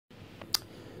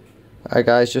Hi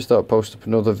guys, just thought I'd post up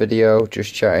another video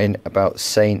just chatting about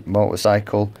Saint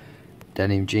motorcycle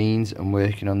denim jeans. I'm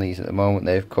working on these at the moment.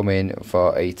 They've come in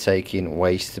for a taking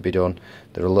waist to be done.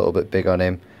 They're a little bit big on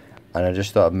him, and I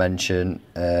just thought I'd mention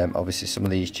obviously some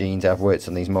of these jeans, I've worked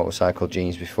on these motorcycle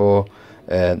jeans before.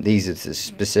 These are the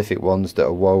specific ones that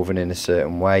are woven in a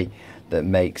certain way that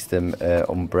makes them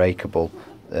unbreakable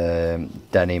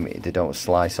denim. They don't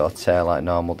slice or tear like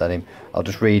normal denim. I'll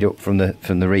just read up from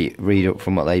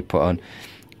what they put on.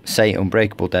 Saint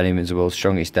unbreakable denim is the world's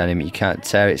strongest denim. You can't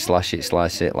tear it, slash it,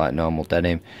 slice it like normal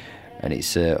denim, and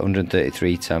it's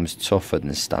 133 times tougher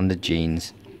than standard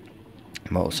jeans.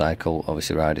 Motorcycle,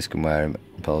 obviously riders can wear them.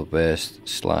 Polar burst,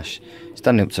 slash,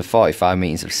 standing up to 45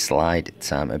 metres of slide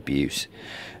time abuse.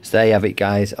 So there you have it,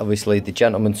 guys. Obviously the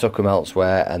gentleman took them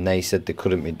elsewhere and they said they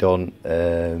couldn't be done.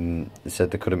 They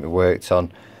said they couldn't be worked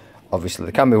on. Obviously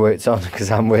they can be worked on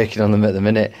because I'm working on them at the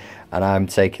minute, and I'm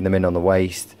taking them in on the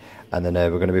waist, and then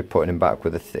we're going to be putting them back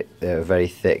with a very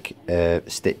thick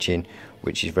stitching,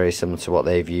 which is very similar to what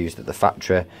they've used at the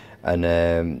factory.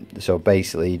 And so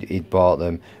basically he'd bought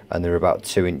them and they're about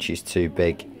 2 inches too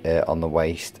big on the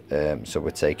waist, so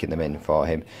we're taking them in for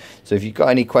him. So if you've got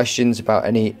any questions about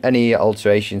any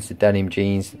alterations to denim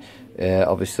jeans,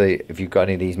 obviously if you've got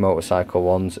any of these motorcycle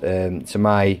ones, to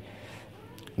my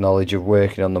knowledge of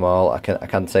working on them all, I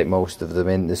can take most of them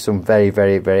in. There's some very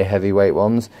heavyweight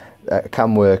ones that I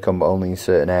can work on, but only in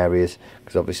certain areas,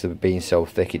 because obviously being so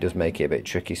thick it does make it a bit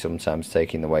tricky sometimes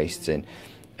taking the waists in.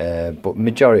 But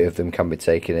majority of them can be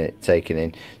taken in. So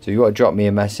if you want to drop me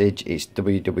a message, it's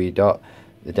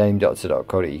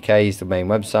www.thedenimdoctor.co.uk is the main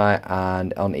website,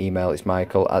 and on email it's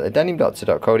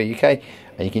michael@thedenimdoctor.co.uk,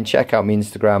 and you can check out my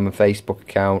Instagram and Facebook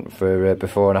account for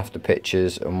before and after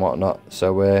pictures and whatnot.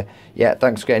 So yeah,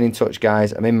 thanks for getting in touch,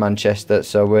 guys. I'm in Manchester,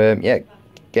 so yeah,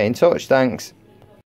 get in touch. Thanks.